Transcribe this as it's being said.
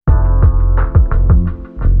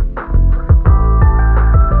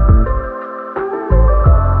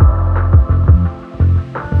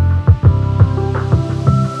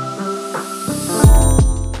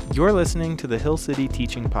You're listening to the Hill City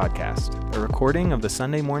Teaching Podcast, a recording of the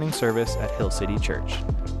Sunday morning service at Hill City Church.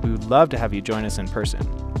 We would love to have you join us in person.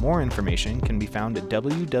 More information can be found at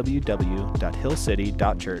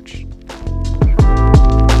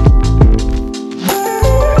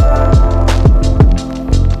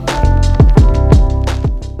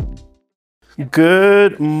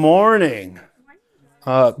Good morning.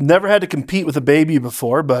 Never had to compete with a baby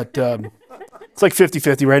before, but it's like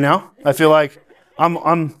 50-50 right now. I feel like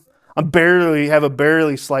I'm have a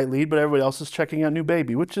barely slight lead, but everybody else is checking out new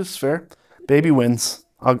baby, which is fair. Baby wins.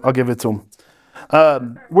 I'll give it to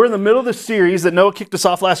them. We're in the middle of the series that Noah kicked us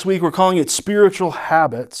off last week. We're calling it Spiritual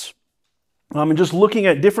Habits. And just looking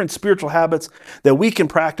at different spiritual habits that we can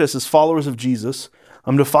practice as followers of Jesus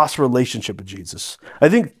to foster a relationship with Jesus. I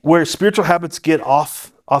think where spiritual habits get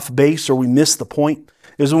off base or we miss the point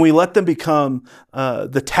is when we let them become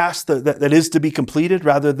the task that is to be completed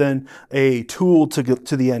rather than a tool to get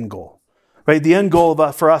to the end goal. Right? The end goal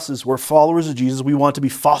for us is we're followers of Jesus. We want to be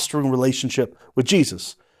fostering a relationship with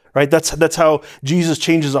Jesus. Right? That's how Jesus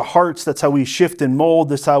changes our hearts. That's how we shift and mold.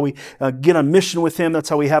 That's how we get on mission with Him. That's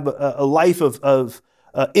how we have a life of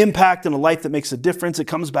impact and a life that makes a difference. It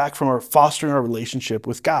comes back from our fostering our relationship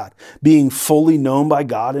with God, being fully known by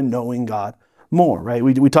God and knowing God more. Right?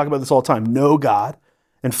 We talk about this all the time. Know God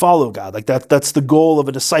and follow God. Like that's the goal of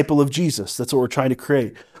a disciple of Jesus. That's what we're trying to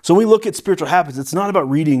create. So when we look at spiritual habits, it's not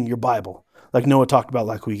about reading your Bible, like Noah talked about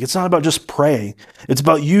last week. It's not about just praying. It's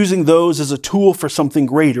about using those as a tool for something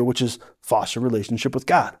greater, which is foster a relationship with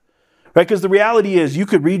God. Right? Because the reality is you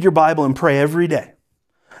could read your Bible and pray every day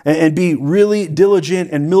and be really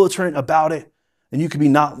diligent and militant about it, and you could be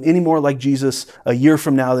not any more like Jesus a year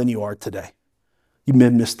from now than you are today. You may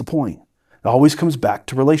miss the point. It always comes back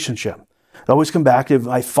to relationship. It always comes back to, am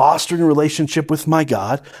I fostering a relationship with my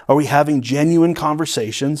God? Are we having genuine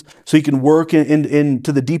conversations so He can work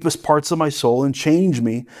into the deepest parts of my soul and change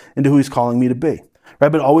me into who He's calling me to be?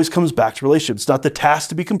 Right? But it always comes back to relationship. It's not the task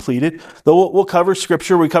to be completed. Though we'll cover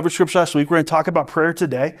Scripture. We covered Scripture last week. We're going to talk about prayer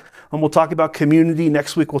today. And we'll talk about community.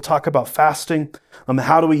 Next week, we'll talk about fasting.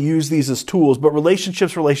 How do we use these as tools? But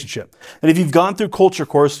relationship's relationship. And if you've gone through Culture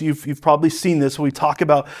Course, you've probably seen this when we talk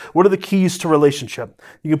about what are the keys to relationship.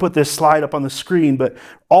 You can put this slide up on the screen, but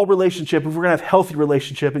all relationship, if we're going to have healthy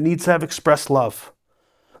relationship, it needs to have expressed love.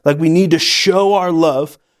 Like we need to show our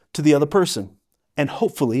love to the other person. And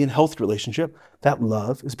hopefully in healthy relationship, that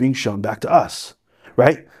love is being shown back to us,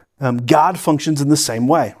 right? God functions in the same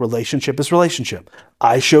way. Relationship is relationship.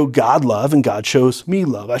 I show God love and God shows me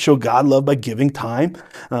love. I show God love by giving time,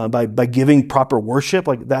 by giving proper worship.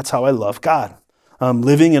 Like that's how I love God.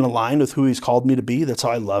 Living in line with who He's called me to be. That's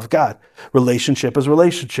how I love God. Relationship is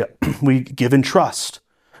relationship. We give in trust,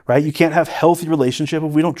 right? You can't have healthy relationship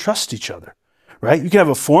if we don't trust each other, right? You can have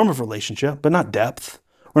a form of relationship, but not depth.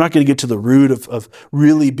 We're not going to get to the root of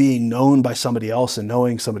really being known by somebody else and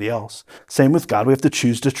knowing somebody else. Same with God. We have to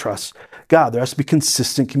choose to trust God. There has to be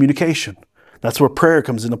consistent communication. That's where prayer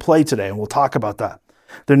comes into play today, and we'll talk about that.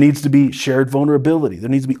 There needs to be shared vulnerability. There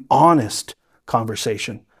needs to be honest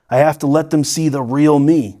conversation. I have to let them see the real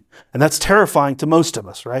me. And that's terrifying to most of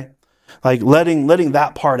us, right? Like letting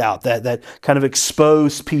that part out, that kind of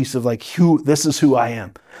exposed piece of like, this is who I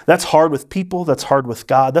am. That's hard with people. That's hard with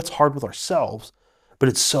God. That's hard with ourselves. But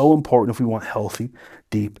it's so important if we want healthy,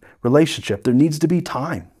 deep relationship. There needs to be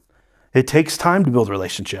time. It takes time to build a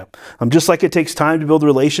relationship. Just like it takes time to build a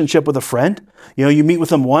relationship with a friend. You know, you meet with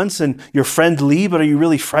them once and you're friendly, but are you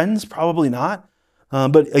really friends? Probably not.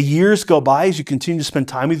 But years go by as you continue to spend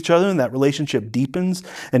time with each other and that relationship deepens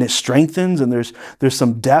and it strengthens and there's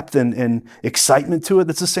some depth and excitement to it.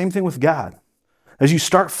 That's the same thing with God. As you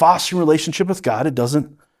start fostering a relationship with God, it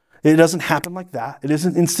doesn't happen like that. It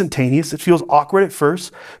isn't instantaneous. It feels awkward at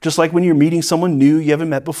first, just like when you're meeting someone new you haven't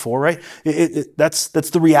met before, right? That's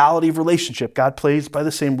the reality of relationship. God plays by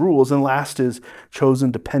the same rules. And last is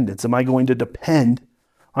chosen dependence. Am I going to depend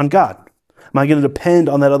on God? Am I going to depend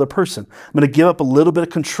on that other person? I'm going to give up a little bit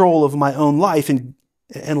of control of my own life and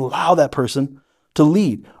allow that person to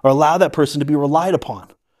lead or allow that person to be relied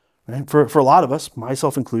upon. Right? For a lot of us,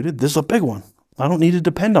 myself included, this is a big one. I don't need to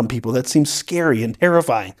depend on people. That seems scary and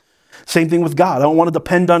terrifying. Same thing with God. I don't want to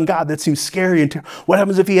depend on God. That seems scary. And what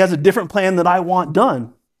happens if He has a different plan than I want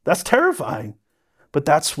done? That's terrifying. But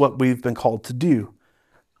that's what we've been called to do.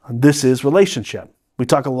 This is relationship. We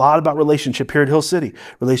talk a lot about relationship here at Hill City.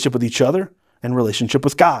 Relationship with each other and relationship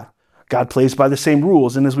with God. God plays by the same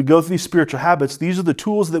rules. And as we go through these spiritual habits, these are the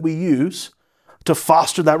tools that we use to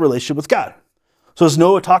foster that relationship with God. So as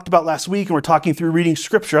Noah talked about last week, and we're talking through reading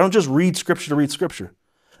Scripture, I don't just read Scripture to read Scripture.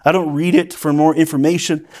 I don't read it for more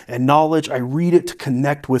information and knowledge. I read it to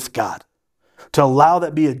connect with God. to allow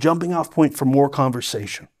that be a jumping off point for more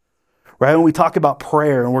conversation. Right? When we talk about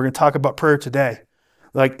prayer, and we're going to talk about prayer today,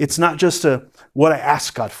 like it's not just what I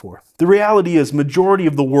ask God for. The reality is majority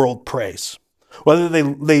of the world prays. Whether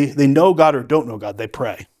they know God or don't know God, they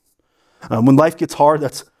pray. When life gets hard,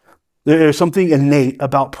 there's something innate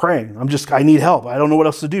about praying. I need help. I don't know what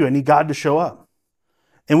else to do. I need God to show up.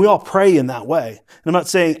 And we all pray in that way. And I'm not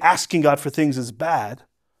saying asking God for things is bad,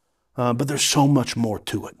 but there's so much more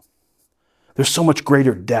to it. There's so much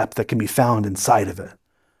greater depth that can be found inside of it,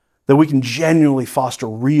 that we can genuinely foster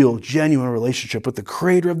real, genuine relationship with the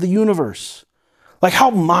creator of the universe. Like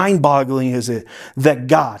how mind-boggling is it that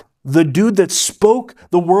God, the dude that spoke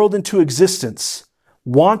the world into existence,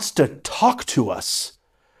 wants to talk to us?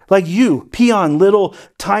 Like you, peon, little,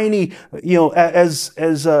 tiny, as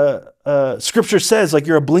Scripture says, like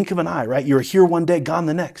you're a blink of an eye, right? You're here one day, gone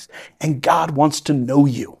the next. And God wants to know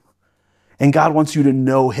you. And God wants you to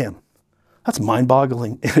know him. That's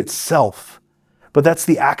mind-boggling in itself. But that's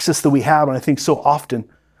the access that we have, and I think so often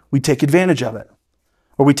we take advantage of it,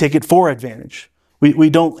 or we take it for advantage. We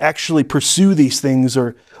don't actually pursue these things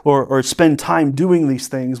or spend time doing these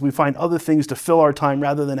things. We find other things to fill our time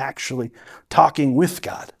rather than actually talking with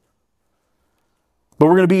God. But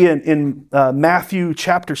we're going to be in Matthew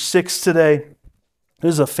chapter 6 today.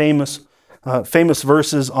 This is a famous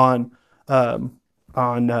verses on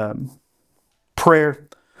prayer.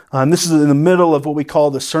 This is in the middle of what we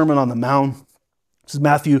call the Sermon on the Mount. This is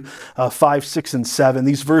Matthew 5, 6, and 7.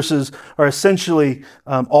 These verses are essentially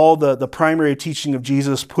all the primary teaching of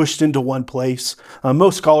Jesus pushed into one place.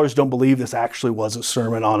 Most scholars don't believe this actually was a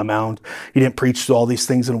Sermon on a Mount. He didn't preach all these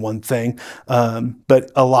things in one thing,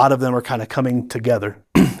 but a lot of them are kind of coming together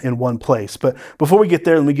in one place. But before we get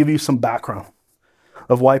there, let me give you some background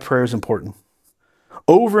of why prayer is important.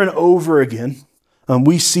 Over and over again,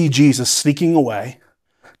 we see Jesus sneaking away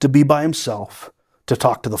to be by himself to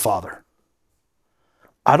talk to the Father.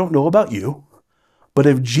 I don't know about you, but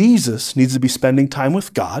if Jesus needs to be spending time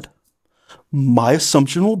with God, my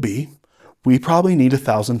assumption will be we probably need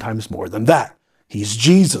 1,000 times more than that. He's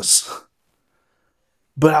Jesus.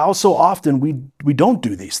 But also often we don't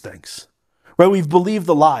do these things. Right? We've believed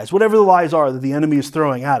the lies, whatever the lies are that the enemy is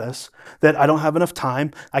throwing at us, that I don't have enough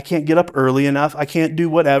time, I can't get up early enough, I can't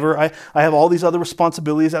do whatever, I have all these other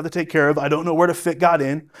responsibilities I have to take care of, I don't know where to fit God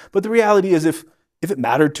in. But the reality is if it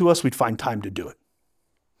mattered to us, we'd find time to do it.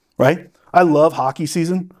 Right? I love hockey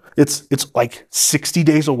season. It's like 60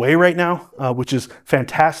 days away right now, which is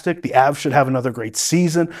fantastic. The Avs should have another great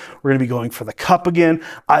season. We're going to be going for the cup again.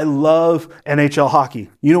 I love NHL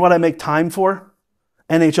hockey. You know what I make time for?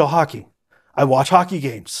 NHL hockey. I watch hockey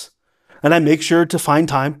games, and I make sure to find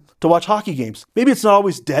time to watch hockey games. Maybe it's not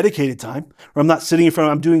always dedicated time, or I'm not sitting in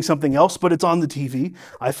front, I'm doing something else, but it's on the TV.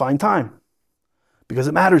 I find time because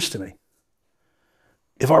it matters to me.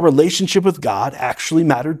 If our relationship with God actually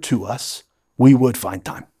mattered to us, we would find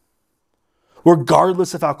time,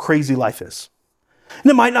 regardless of how crazy life is.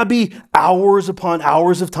 And it might not be hours upon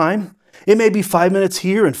hours of time. It may be 5 minutes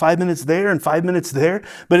here and 5 minutes there and 5 minutes there,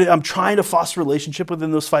 but I'm trying to foster a relationship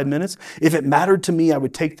within those 5 minutes. If it mattered to me, I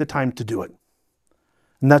would take the time to do it.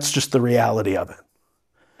 And that's just the reality of it.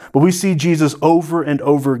 But we see Jesus over and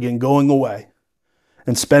over again going away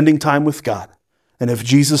and spending time with God. And if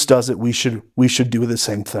Jesus does it, we should do the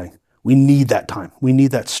same thing. We need that time. We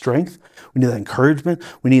need that strength. We need that encouragement.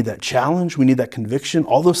 We need that challenge. We need that conviction.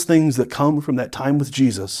 All those things that come from that time with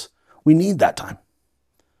Jesus, we need that time.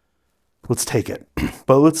 Let's take it.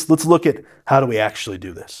 But let's look at how do we actually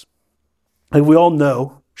do this. Like we all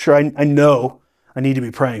know, sure, I know I need to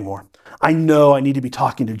be praying more. I know I need to be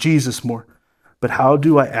talking to Jesus more. But how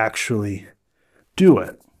do I actually do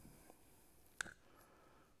it?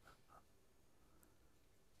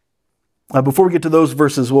 Before we get to those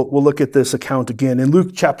verses, we'll look at this account again. In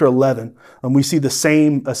Luke chapter 11, we see the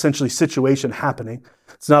same essentially situation happening.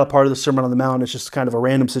 It's not a part of the Sermon on the Mount. It's just kind of a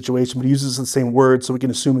random situation, but he uses the same word, so we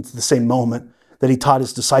can assume it's the same moment that he taught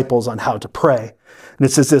his disciples on how to pray. And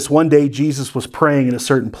it says this: one day Jesus was praying in a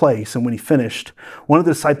certain place, and when he finished, one of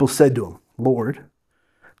the disciples said to him, "Lord,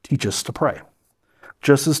 teach us to pray,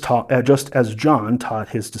 just as John taught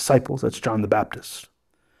his disciples." That's John the Baptist.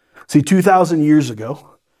 See, 2,000 years ago,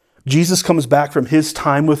 Jesus comes back from his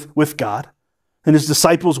time with God, and his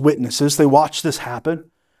disciples witnesses. They watch this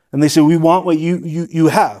happen, and they say, "We want what you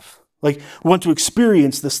have. Like, we want to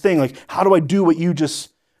experience this thing. Like, how do I do what you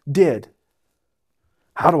just did?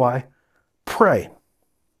 How do I pray?"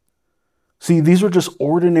 See, these are just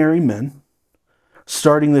ordinary men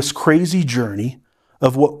starting this crazy journey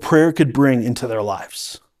of what prayer could bring into their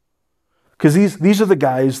lives. Because these are the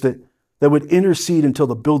guys that would intercede until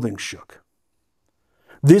the building shook.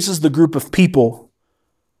 This is the group of people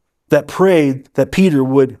that prayed that Peter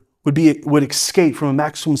would escape from a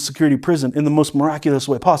maximum security prison in the most miraculous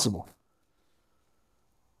way possible.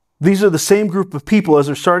 These are the same group of people as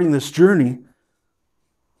they're starting this journey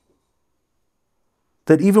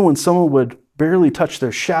that even when someone would barely touch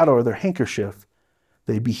their shadow or their handkerchief,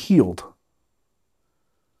 they'd be healed.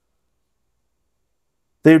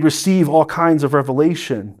 They'd receive all kinds of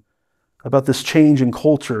revelation about this change in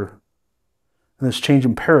culture and this change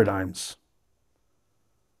in paradigms.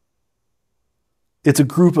 It's a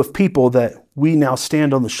group of people that we now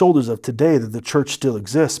stand on the shoulders of today, that the church still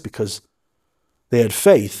exists because they had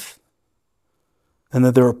faith and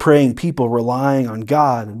that they were praying people relying on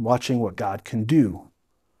God and watching what God can do.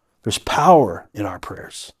 There's power in our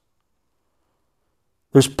prayers.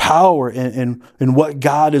 There's power in what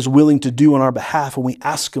God is willing to do on our behalf when we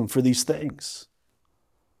ask Him for these things.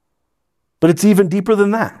 But it's even deeper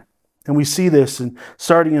than that. And we see this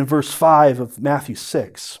starting in verse 5 of Matthew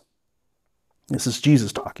 6. This is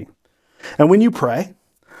Jesus talking. And when you pray,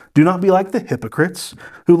 do not be like the hypocrites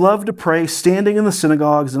who love to pray standing in the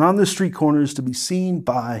synagogues and on the street corners to be seen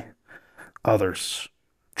by others.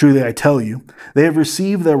 Truly, I tell you, they have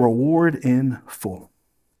received their reward in full.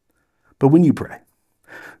 But when you pray,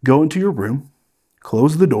 go into your room,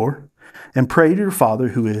 close the door, and pray to your Father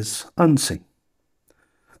who is unseen.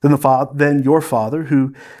 Then your Father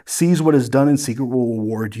who sees what is done in secret will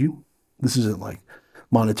reward you. This isn't like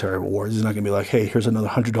monetary rewards. It's not going to be like, hey, here's another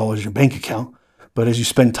 $100 in your bank account. But as you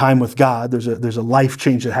spend time with God, there's a life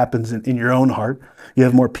change that happens in your own heart. You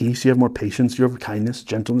have more peace, you have more patience, you have kindness,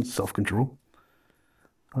 gentleness, self-control.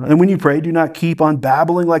 And when you pray, do not keep on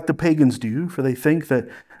babbling like the pagans do, for they think that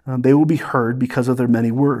they will be heard because of their many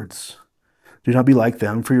words. Do not be like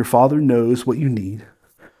them, for your Father knows what you need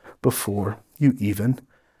before you even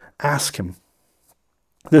ask Him.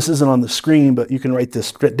 This isn't on the screen, but you can write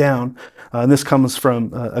this down. And this comes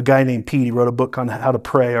from a guy named Pete. He wrote a book on how to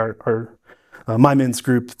pray. My men's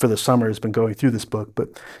group for the summer has been going through this book. But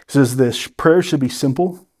he says this: prayer should be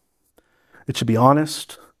simple, it should be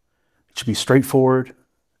honest, it should be straightforward,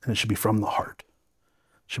 and it should be from the heart.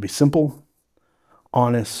 It should be simple,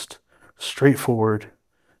 honest, straightforward,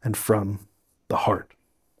 and from the heart.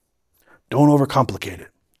 Don't overcomplicate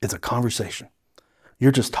it. It's a conversation.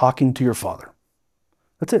 You're just talking to your Father.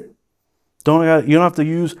 That's it. You don't have to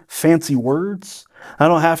use fancy words. I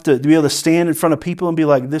don't have to be able to stand in front of people and be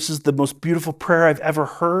like, this is the most beautiful prayer I've ever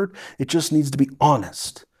heard. It just needs to be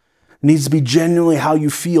honest. It needs to be genuinely how you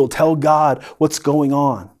feel. Tell God what's going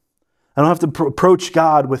on. I don't have to approach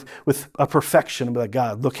God with a perfection and be like,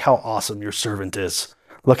 God, look how awesome your servant is.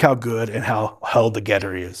 Look how good and how held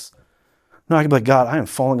together he is. No, I can be like, God, I am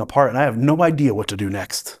falling apart and I have no idea what to do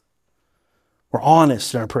next. We're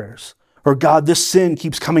honest in our prayers. Or God, this sin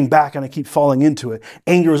keeps coming back and I keep falling into it.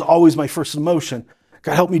 Anger is always my first emotion.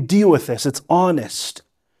 God, help me deal with this. It's honest.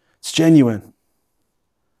 It's genuine.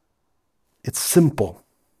 It's simple.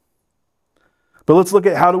 But let's look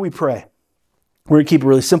at how do we pray. We're going to keep it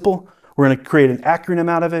really simple. We're going to create an acronym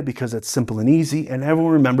out of it because it's simple and easy, and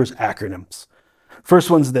everyone remembers acronyms.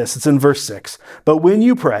 First one's this. It's in verse 6. But when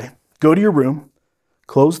you pray, go to your room,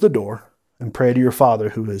 close the door, and pray to your Father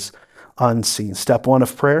who is unseen. Step 1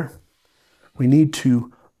 of prayer, we need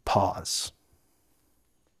to pause.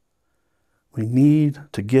 We need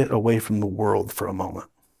to get away from the world for a moment.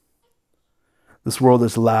 This world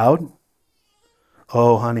is loud.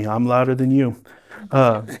 Oh, honey, I'm louder than you.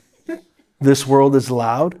 This world is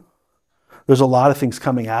loud. There's a lot of things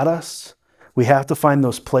coming at us. We have to find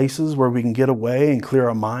those places where we can get away and clear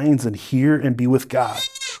our minds and hear and be with God.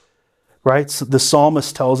 Right? So the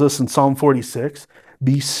psalmist tells us in Psalm 46,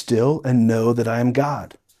 be still and know that I am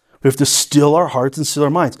God. We have to still our hearts and still our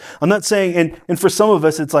minds. I'm not saying, and for some of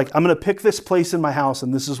us, it's like, I'm going to pick this place in my house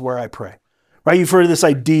and this is where I pray. Right? You've heard of this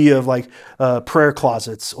idea of like prayer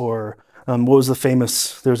closets, or there's a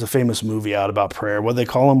famous movie out about prayer. What do they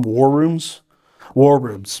call them? War rooms? War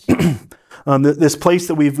rooms. This place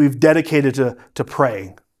that we've dedicated to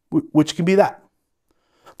praying, which can be that.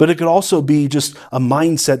 But it could also be just a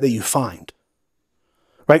mindset that you find.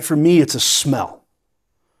 Right? For me, it's a smell.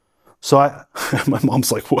 So my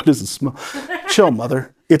mom's like, what is a smell? Chill,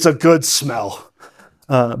 mother. It's a good smell.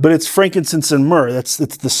 But it's frankincense and myrrh. It's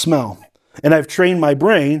the smell. And I've trained my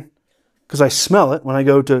brain, because I smell it when I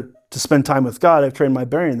go to spend time with God, I've trained my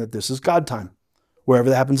brain that this is God time, wherever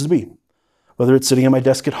that happens to be. Whether it's sitting at my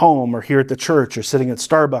desk at home or here at the church or sitting at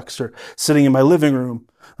Starbucks or sitting in my living room,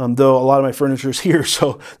 though a lot of my furniture is here,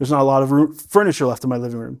 so there's not a lot of furniture left in my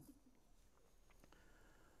living room.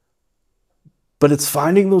 But it's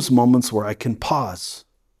finding those moments where I can pause.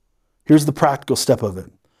 Here's the practical step of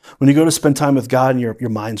it. When you go to spend time with God and your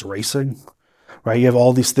mind's racing, right? You have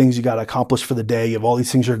all these things you got to accomplish for the day. You have all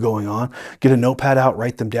these things that are going on. Get a notepad out,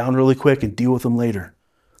 write them down really quick, and deal with them later.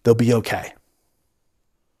 They'll be okay.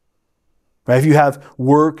 Right? If you have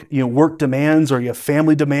work demands, or you have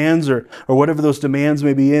family demands, or whatever those demands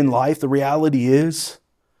may be in life, the reality is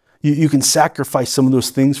you can sacrifice some of those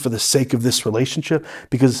things for the sake of this relationship,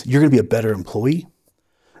 because you're going to be a better employee.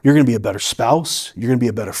 You're going to be a better spouse. You're going to be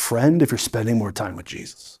a better friend if you're spending more time with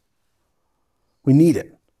Jesus. We need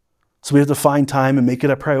it. So we have to find time and make it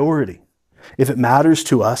a priority. If it matters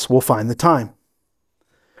to us, we'll find the time.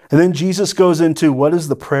 And then Jesus goes into, what does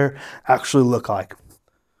the prayer actually look like?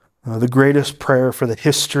 The greatest prayer for the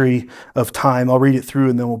history of time. I'll read it through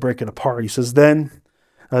and then we'll break it apart. He says,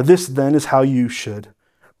 this then is how you should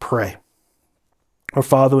pray. Our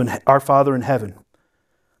Father in heaven,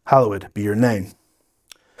 hallowed be your name.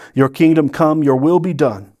 Your kingdom come, your will be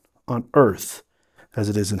done on earth as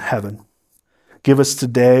it is in heaven. Give us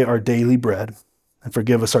today our daily bread, and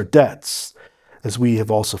forgive us our debts as we have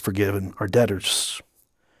also forgiven our debtors.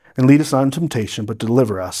 And lead us not into temptation, but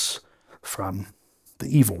deliver us from the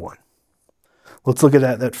evil one. Let's look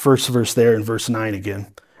at that first verse there in verse 9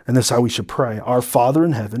 again. And this is how we should pray. Our Father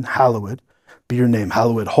in heaven, hallowed be your name.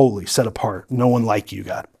 Hallowed, holy, set apart. No one like you,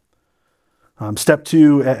 God. Step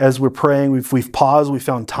 2, as we're praying, we've paused, we've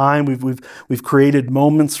found time, we've created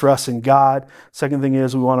moments for us in God. Second thing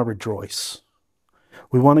is we want to rejoice.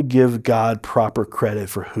 We want to give God proper credit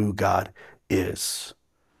for who God is.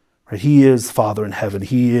 Right? He is Father in heaven.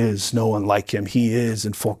 He is no one like him. He is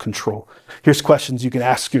in full control. Here's questions you can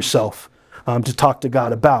ask yourself to talk to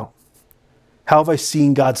God about. How have I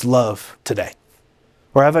seen God's love today?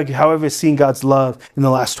 Or how have I seen God's love in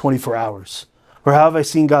the last 24 hours? Or how have I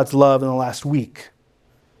seen God's love in the last week?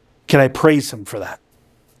 Can I praise him for that?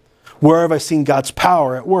 Where have I seen God's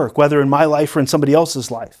power at work, whether in my life or in somebody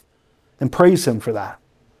else's life? And praise him for that.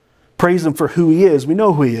 Praise him for who he is. We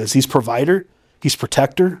know who he is. He's provider. He's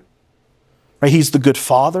protector. Right? He's the good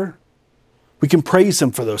father. We can praise him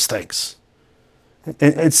for those things.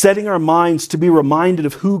 And setting our minds to be reminded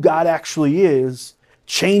of who God actually is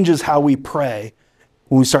changes how we pray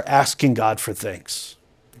when we start asking God for things.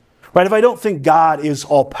 Right? If I don't think God is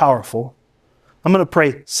all-powerful, I'm going to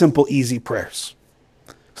pray simple, easy prayers.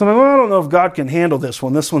 So I'm like, well, I don't know if God can handle this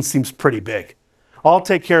one. This one seems pretty big. I'll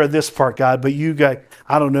take care of this part, God, but you guys,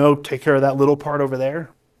 I don't know, take care of that little part over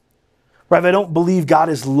there. Right? If I don't believe God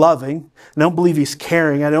is loving, I don't believe he's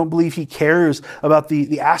caring, I don't believe he cares about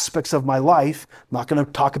the aspects of my life, I'm not going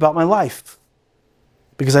to talk about my life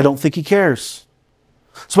because I don't think he cares.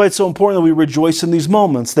 That's why it's so important that we rejoice in these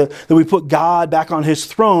moments, that we put God back on his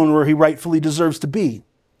throne where he rightfully deserves to be,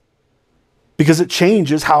 because it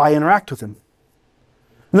changes how I interact with him.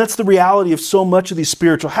 And that's the reality of so much of these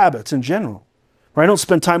spiritual habits in general. Right? I don't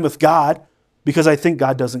spend time with God because I think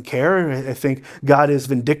God doesn't care. I think God is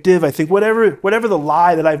vindictive. I think whatever the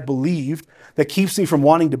lie that I've believed that keeps me from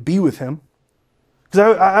wanting to be with him.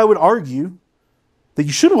 Because I would argue that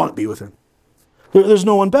you should want to be with him. There's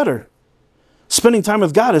no one better. Spending time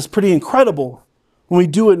with God is pretty incredible when we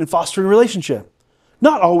do it in fostering a relationship.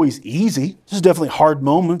 Not always easy. There's definitely hard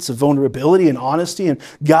moments of vulnerability and honesty and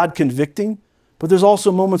God convicting. But there's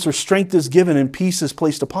also moments where strength is given and peace is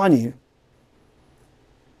placed upon you.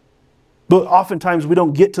 But oftentimes we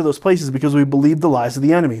don't get to those places because we believe the lies of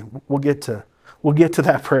the enemy. We'll get to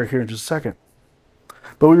that prayer here in just a second.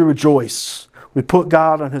 But we rejoice. We put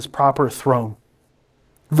God on his proper throne.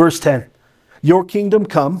 Verse 10, your kingdom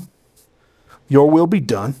come, your will be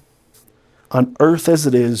done, on earth as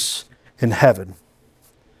it is in heaven.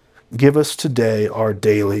 Give us today our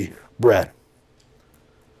daily bread.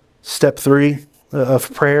 Step 3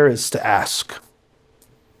 of prayer is to ask.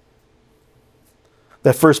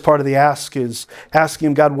 That first part of the ask is asking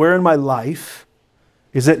him, God, where in my life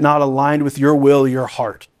is it not aligned with your will, your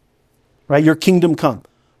heart? Right? Your kingdom come.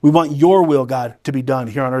 We want your will, God, to be done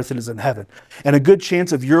here on earth as it is in heaven. And a good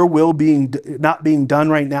chance of your will not being done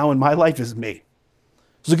right now in my life is me.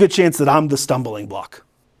 There's a good chance that I'm the stumbling block.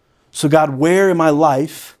 So God, where in my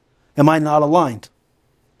life am I not aligned?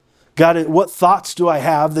 God, what thoughts do I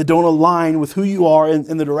have that don't align with who you are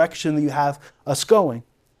in the direction that you have us going?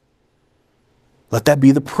 Let that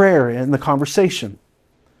be the prayer and the conversation.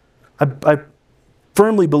 I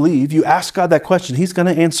firmly believe you ask God that question, he's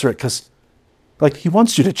going to answer it because he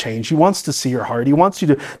wants you to change. He wants to see your heart. He wants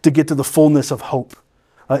you to get to the fullness of hope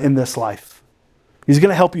in this life. He's going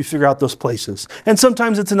to help you figure out those places. And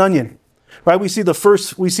sometimes it's an onion, right? We see the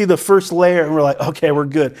first layer and we're like, okay, we're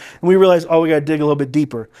good. And we realize, we got to dig a little bit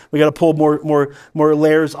deeper. We got to pull more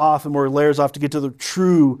layers off and more layers off to get to the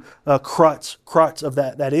true crux of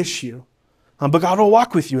that issue. But God will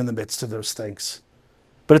walk with you in the midst of those things.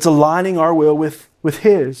 But it's aligning our will with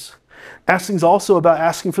His. Asking is also about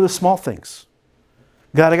asking for the small things.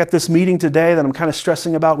 God, I got this meeting today that I'm kind of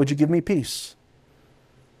stressing about. Would you give me peace?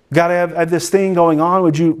 God, I have this thing going on.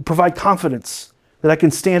 Would you provide confidence that I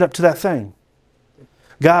can stand up to that thing?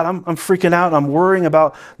 God, I'm freaking out. I'm worrying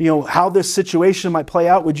about, how this situation might play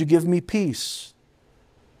out. Would you give me peace?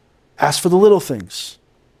 Ask for the little things.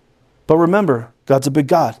 But remember, God's a big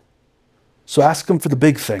God. So ask Him for the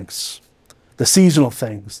big things, the seasonal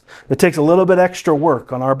things. It takes a little bit extra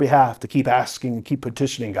work on our behalf to keep asking and keep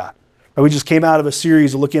petitioning God. We just came out of a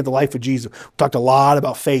series of looking at the life of Jesus. We talked a lot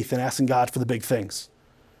about faith and asking God for the big things.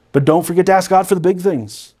 But don't forget to ask God for the big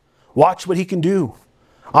things. Watch what He can do.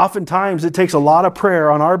 Oftentimes, it takes a lot of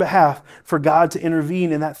prayer on our behalf for God to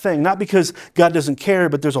intervene in that thing. Not because God doesn't care,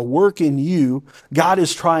 but there's a work in you God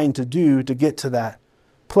is trying to do to get to that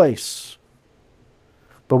place.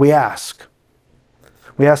 But we ask.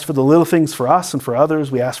 We ask for the little things for us and for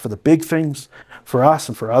others. We ask for the big things for us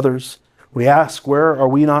and for others. We ask, where are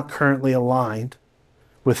we not currently aligned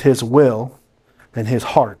with His will and His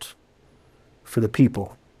heart for the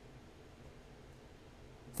people?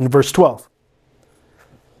 In verse 12.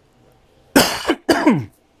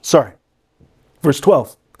 Sorry. Verse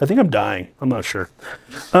 12. I think I'm dying. I'm not sure.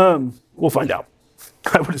 We'll find out.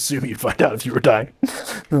 I would assume you'd find out if you were dying.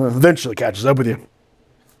 Eventually catches up with you.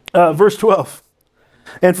 Verse 12.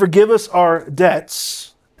 And forgive us our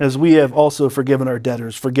debts, as we have also forgiven our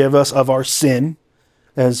debtors. Forgive us of our sin,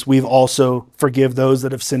 as we've also forgive those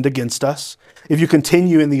that have sinned against us. If you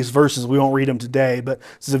continue in these verses, we won't read them today, but it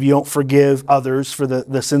says if you don't forgive others for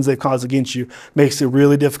the sins they've caused against you, makes it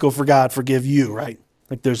really difficult for God to forgive you, right?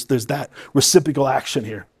 Like there's that reciprocal action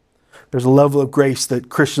here. There's a level of grace that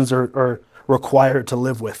Christians are required to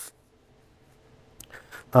live with.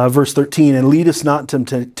 Verse 13, and lead us not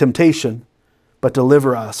into temptation, but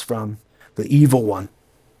deliver us from the evil one.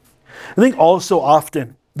 I think also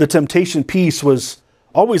often the temptation piece was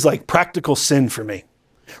always like practical sin for me,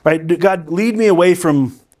 right? God, lead me away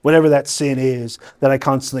from whatever that sin is that I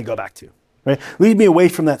constantly go back to, right? Lead me away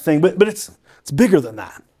from that thing, but it's bigger than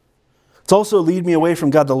that. It's also lead me away from,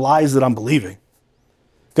 God, the lies that I'm believing.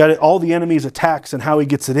 God, all the enemy's attacks and how he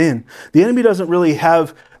gets it in. The enemy doesn't really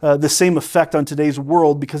have the same effect on today's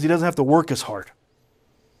world because he doesn't have to work as hard.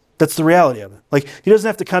 That's the reality of it. Like, he doesn't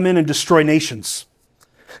have to come in and destroy nations.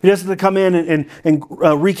 He doesn't have to come in and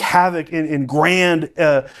wreak havoc in grand,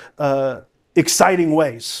 exciting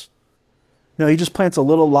ways. No, he just plants a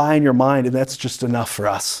little lie in your mind, and that's just enough for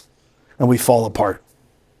us. And we fall apart.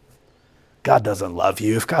 God doesn't love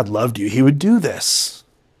you. If God loved you, he would do this.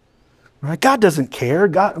 Right? God doesn't care.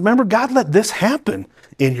 Remember, God let this happen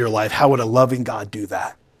in your life. How would a loving God do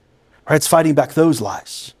that? Right? It's fighting back those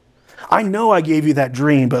lies. I know I gave you that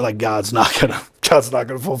dream, but like God's not gonna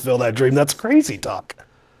fulfill that dream. That's crazy talk.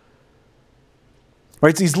 Right?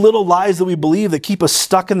 It's these little lies that we believe that keep us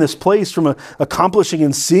stuck in this place from accomplishing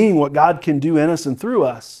and seeing what God can do in us and through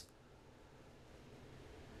us.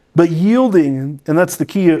 But yielding, and that's the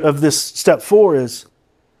key of this step 4, is,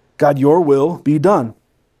 God, your will be done.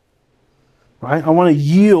 Right? I want to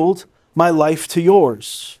yield my life to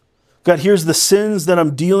yours. God, here's the sins that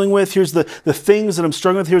I'm dealing with. Here's the things that I'm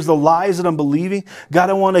struggling with. Here's the lies that I'm believing. God,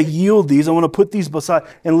 I want to yield these. I want to put these beside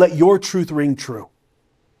and let your truth ring true.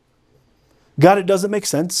 God, it doesn't make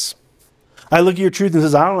sense. I look at your truth and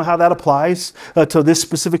says, I don't know how that applies to this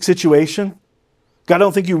specific situation. God, I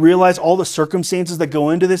don't think you realize all the circumstances that go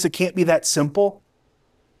into this. It can't be that simple.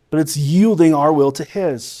 But it's yielding our will to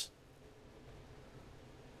his.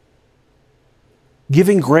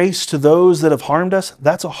 Giving grace to those that have harmed us,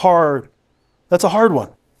 that's a hard one.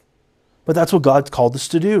 But that's what God's called us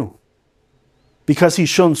to do. Because he's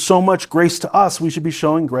shown so much grace to us, we should be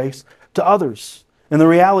showing grace to others. And the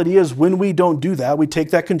reality is, when we don't do that, we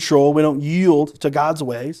take that control, we don't yield to God's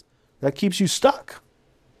ways, that keeps you stuck.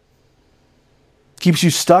 Keeps you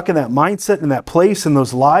stuck in that mindset, in that place, in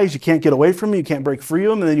those lies. You can't get away from them, you can't break free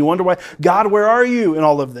of them, and then you wonder why, God, where are you in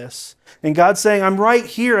all of this? And God's saying, I'm right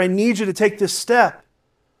here. I need you to take this step.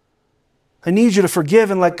 I need you to forgive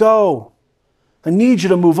and let go. I need you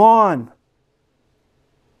to move on.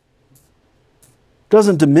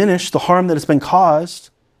 Doesn't diminish the harm that has been caused,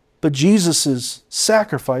 but Jesus'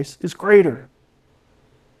 sacrifice is greater.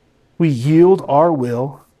 We yield our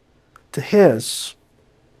will to his.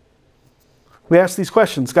 We ask these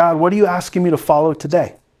questions. God, what are you asking me to follow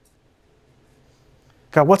today?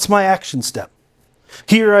 God, what's my action step?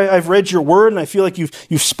 Here I've read your word and I feel like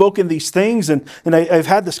you've spoken these things and I've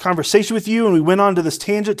had this conversation with you and we went on to this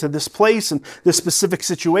tangent, to this place and this specific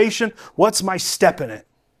situation. What's my step in it?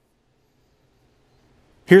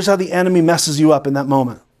 Here's how the enemy messes you up in that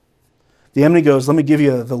moment. The enemy goes, let me give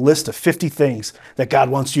you the list of 50 things that God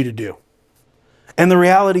wants you to do. And the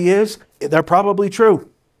reality is, they're probably true.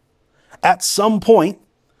 At some point,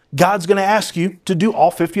 God's going to ask you to do all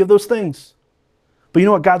 50 of those things. But you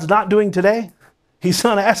know what God's not doing today? He's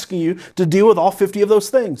not asking you to deal with all 50 of those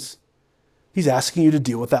things. He's asking you to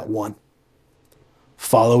deal with that one.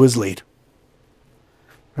 Follow his lead.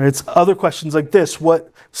 It's other questions like this. What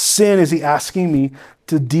sin is he asking me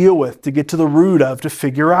to deal with, to get to the root of, to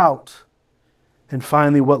figure out? And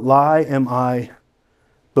finally, what lie am I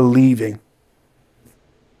believing?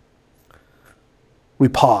 We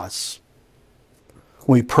pause.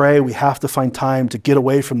 When we pray, we have to find time to get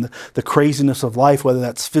away from the craziness of life, whether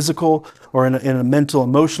that's physical or in a mental,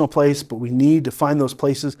 emotional place, but we need to find those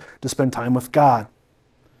places to spend time with God.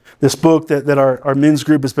 This book that our men's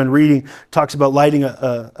group has been reading talks about lighting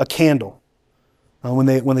a candle when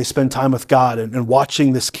they spend time with God and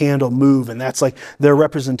watching this candle move, and that's like their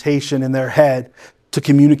representation in their head to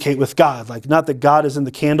communicate with God. Like, not that God is in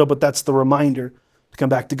the candle, but that's the reminder to come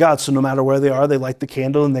back to God. So no matter where they are, they light the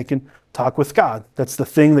candle and they can talk with God. That's the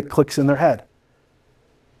thing that clicks in their head.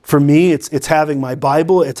 For me, it's having my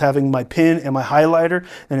Bible, it's having my pen and my highlighter,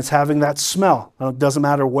 and it's having that smell. It doesn't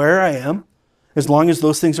matter where I am. As long as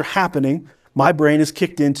those things are happening, my brain is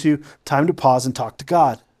kicked into time to pause and talk to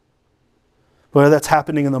God. Whether that's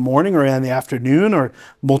happening in the morning or in the afternoon or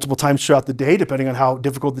multiple times throughout the day, depending on how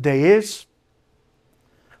difficult the day is.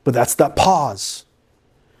 But that's that pause.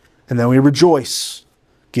 And then we rejoice.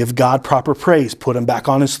 Give God proper praise. Put him back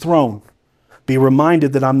on his throne. Be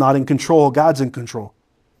reminded that I'm not in control. God's in control.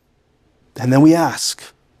 And then we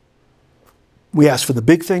ask. We ask for the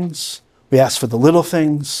big things. We ask for the little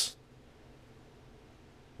things.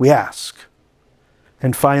 We ask.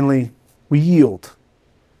 And finally, we yield.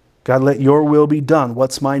 God, let your will be done.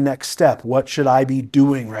 What's my next step? What should I be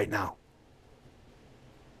doing right now?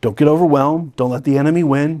 Don't get overwhelmed. Don't let the enemy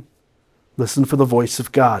win. Listen for the voice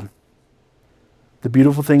of God. The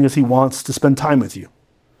beautiful thing is he wants to spend time with you.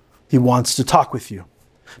 He wants to talk with you.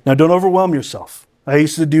 Now, don't overwhelm yourself. I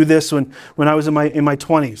used to do this when I was in my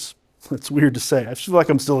 20s. It's weird to say. I feel like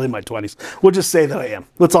I'm still in my 20s. We'll just say that I am.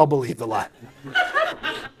 Let's all believe the lie.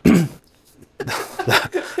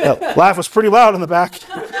 That laugh was pretty loud in the back.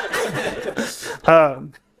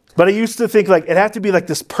 But I used to think like it had to be like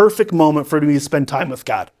this perfect moment for me to spend time with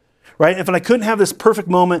God, right? If I couldn't have this perfect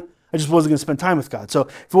moment, I just wasn't going to spend time with God. So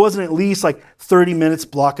if it wasn't at least like 30 minutes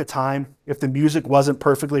block of time, if the music wasn't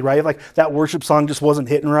perfectly right, like that worship song just wasn't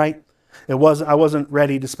hitting right, I wasn't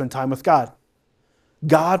ready to spend time with God.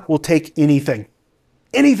 God will take anything.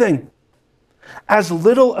 As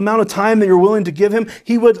little amount of time that you're willing to give him,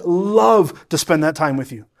 he would love to spend that time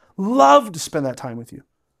with you. Love to spend that time with you.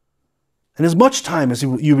 And as much time as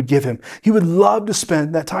you would give him, he would love to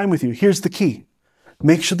spend that time with you. Here's the key.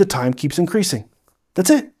 Make sure the time keeps increasing. That's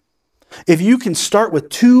it. If you can start with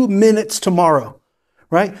 2 minutes tomorrow,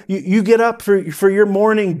 right? You get up for your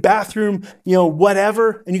morning bathroom,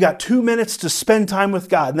 whatever, and you got 2 minutes to spend time with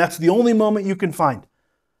God, and that's the only moment you can find.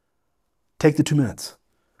 Take the 2 minutes.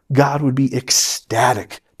 God would be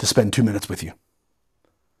ecstatic to spend 2 minutes with you.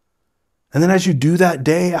 And then as you do that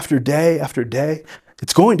day after day after day,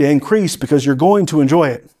 it's going to increase because you're going to enjoy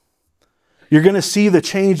it. You're going to see the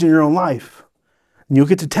change in your own life. And you'll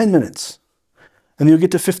get to 10 minutes. And then you'll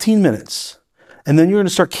get to 15 minutes. And then you're going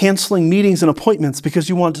to start canceling meetings and appointments because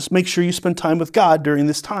you want to make sure you spend time with God during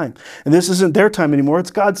this time. And this isn't their time anymore, it's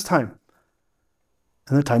God's time.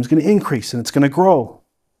 And the time's going to increase and it's going to grow.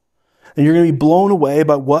 And you're going to be blown away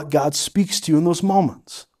by what God speaks to you in those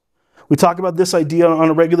moments. We talk about this idea on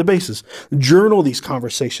a regular basis. Journal these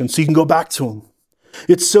conversations so you can go back to them.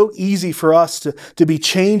 It's so easy for us to be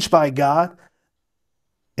changed by God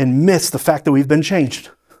and miss the fact that we've been changed.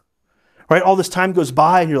 Right? All this time goes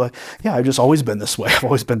by and you're like, yeah, I've just always been this way. I've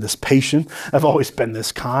always been this patient. I've always been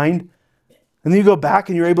this kind. And then you go back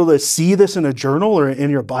and you're able to see this in a journal or in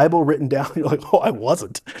your Bible written down. You're like, oh, I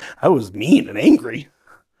wasn't. I was mean and angry.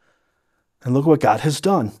 And look what God has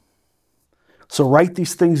done. So write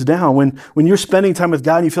these things down. When you're spending time with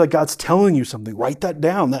God and you feel like God's telling you something, write that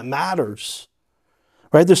down. That matters.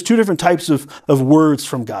 Right? There's two different types of words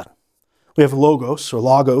from God. We have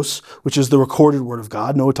logos, which is the recorded word of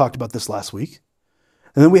God. Noah talked about this last week.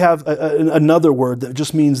 And then we have another word that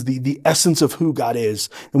just means the essence of who God is.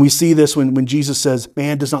 And we see this when Jesus says,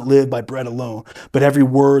 man does not live by bread alone, but every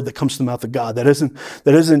word that comes from the mouth of God. That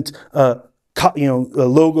isn't a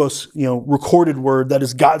logos, recorded word. That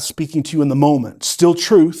is God speaking to you in the moment. Still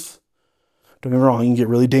truth. Don't get me wrong, you can get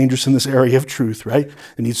really dangerous in this area of truth, right?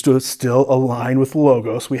 It needs to still align with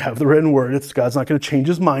logos. We have the written word. God's not going to change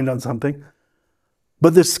his mind on something.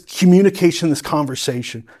 but this communication, this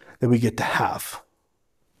conversation that we get to have.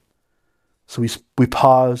 So we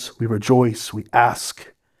pause, we rejoice, we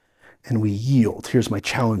ask, and we yield. Here's my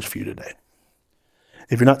challenge for you today.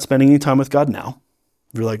 If you're not spending any time with God now,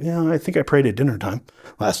 if you're like, yeah, I think I prayed at dinner time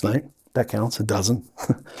last night. That counts. It doesn't.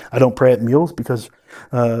 I don't pray at meals because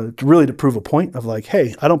really to prove a point of like,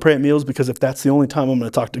 hey, I don't pray at meals because if that's the only time I'm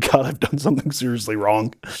going to talk to God, I've done something seriously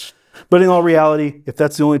wrong. But in all reality, if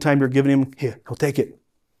that's the only time you're giving him, he'll take it.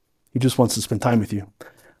 He just wants to spend time with you.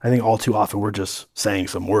 I think all too often we're just saying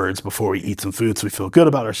some words before we eat some food so we feel good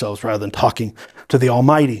about ourselves rather than talking to the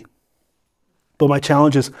Almighty. But my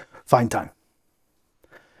challenge is find time.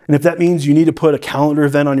 And if that means you need to put a calendar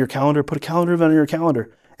event on your calendar, put a calendar event on your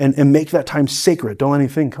calendar and make that time sacred. Don't let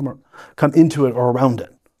anything come into it or around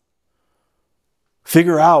it.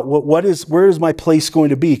 Figure out where is my place going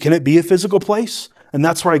to be? Can it be a physical place? And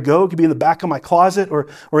that's where I go. It could be in the back of my closet or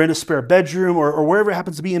in a spare bedroom or wherever it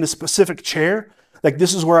happens to be in a specific chair. Like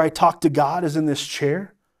this is where I talk to God is in this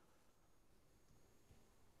chair.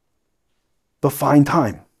 But find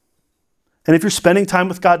time. And if you're spending time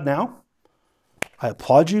with God now, I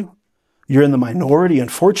applaud you. You're in the minority,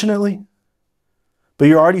 unfortunately. But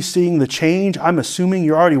you're already seeing the change. I'm assuming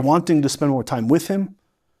you're already wanting to spend more time with him.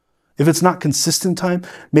 If it's not consistent time,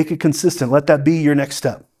 make it consistent. Let that be your next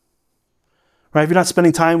step. Right? If you're not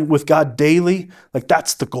spending time with God daily, like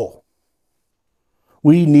that's the goal.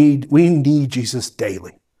 We need Jesus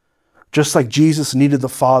daily. Just like Jesus needed the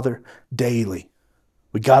Father daily.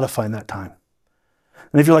 We got to find that time.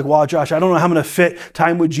 And if you're like, wow, Josh, I don't know how I'm going to fit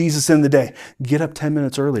time with Jesus in the day. Get up 10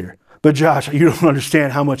 minutes earlier. But Josh, you don't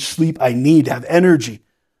understand how much sleep I need to have energy.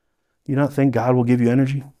 You don't think God will give you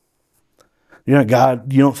energy? You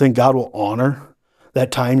don't think God will honor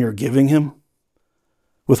that time you're giving him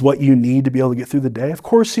with what you need to be able to get through the day? Of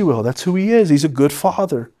course he will. That's who he is. He's a good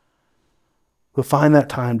father. But find that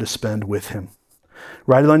time to spend with him.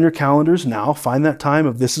 Write it on your calendars now. Find that time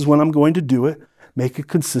of this is when I'm going to do it. Make it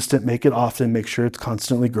consistent. Make it often. Make sure it's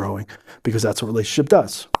constantly growing because that's what relationship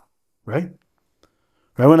does, right?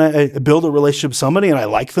 Right? When I build a relationship with somebody and I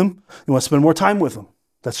like them, I want to spend more time with them.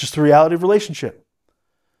 That's just the reality of relationship.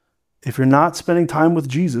 If you're not spending time with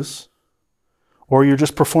Jesus, or you're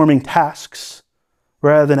just performing tasks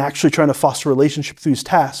rather than actually trying to foster a relationship through these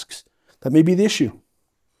tasks, that may be the issue.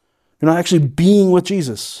 You're not actually being with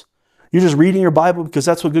Jesus. You're just reading your Bible because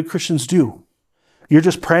that's what good Christians do. You're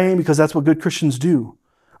just praying because that's what good Christians do.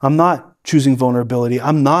 I'm not choosing vulnerability.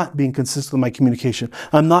 I'm not being consistent with my communication.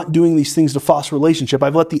 I'm not doing these things to foster relationship.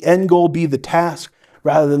 I've let the end goal be the task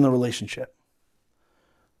rather than the relationship.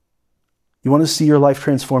 You want to see your life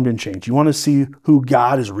transformed and changed. You want to see who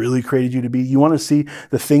God has really created you to be. You want to see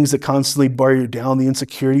the things that constantly bar you down, the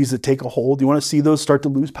insecurities that take a hold. You want to see those start to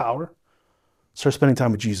lose power. Start spending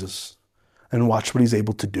time with Jesus and watch what he's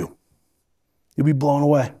able to do. You'll be blown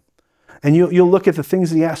away. And you'll look at the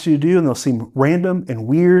things that he asks you to do and they'll seem random and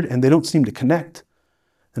weird and they don't seem to connect.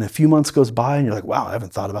 And a few months goes by and you're like, wow, I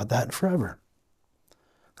haven't thought about that in forever.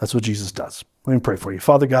 That's what Jesus does. Let me pray for you.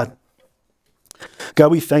 Father God,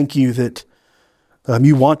 we thank you that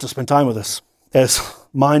you want to spend time with us. As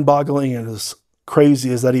mind-boggling and as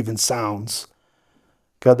crazy as that even sounds,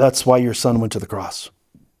 God, that's why your son went to the cross.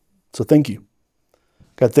 So thank you.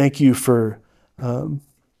 God, thank you for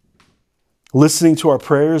listening to our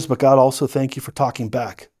prayers, but God, also thank you for talking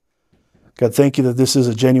back. God, thank you that this is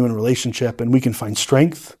a genuine relationship and we can find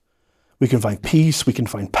strength, we can find peace, we can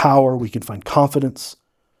find power, we can find confidence.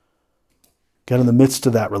 God, in the midst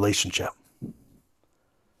of that relationship.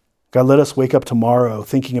 God, let us wake up tomorrow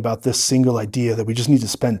thinking about this single idea that we just need to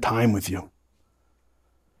spend time with you.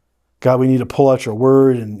 God, we need to pull out your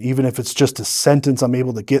word, and even if it's just a sentence I'm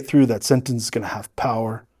able to get through, that sentence is going to have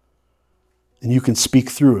power, and you can speak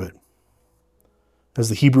through it. As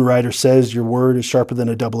the Hebrew writer says, your word is sharper than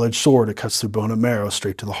a double-edged sword. It cuts through bone and marrow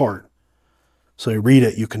straight to the heart. So you read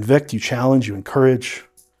it, you convict, you challenge, you encourage,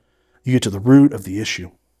 you get to the root of the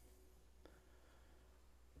issue.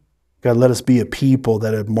 God, let us be a people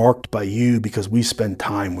that are marked by you because we spend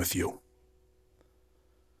time with you.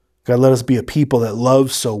 God, let us be a people that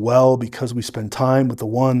love so well because we spend time with the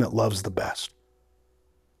one that loves the best.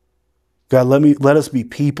 God, let us be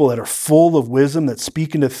people that are full of wisdom, that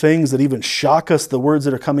speak into things that even shock us, the words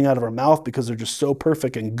that are coming out of our mouth because they're just so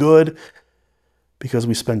perfect and good, because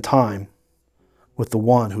we spend time with the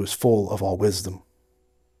one who is full of all wisdom.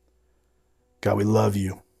 God, we love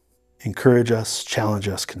you. Encourage us, challenge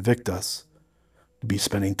us, convict us to be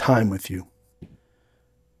spending time with you.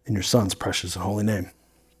 In your son's precious and holy name.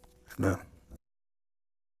 Amen.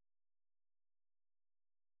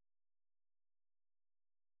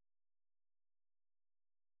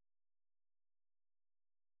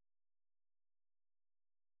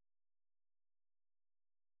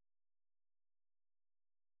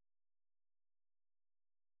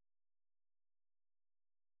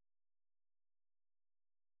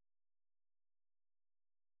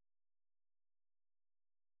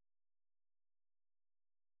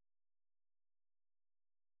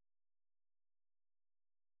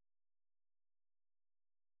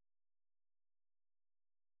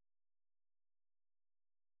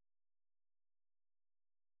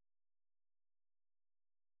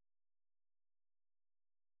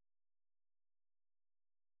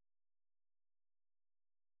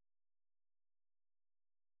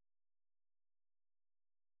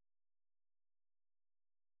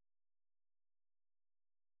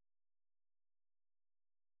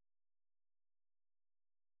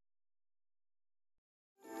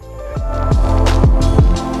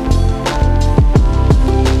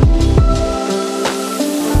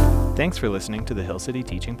 Thanks for listening to the Hill City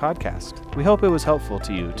Teaching Podcast. We hope it was helpful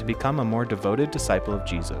to you to become a more devoted disciple of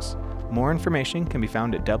Jesus. More information can be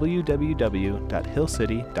found at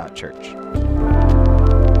www.hillcity.church.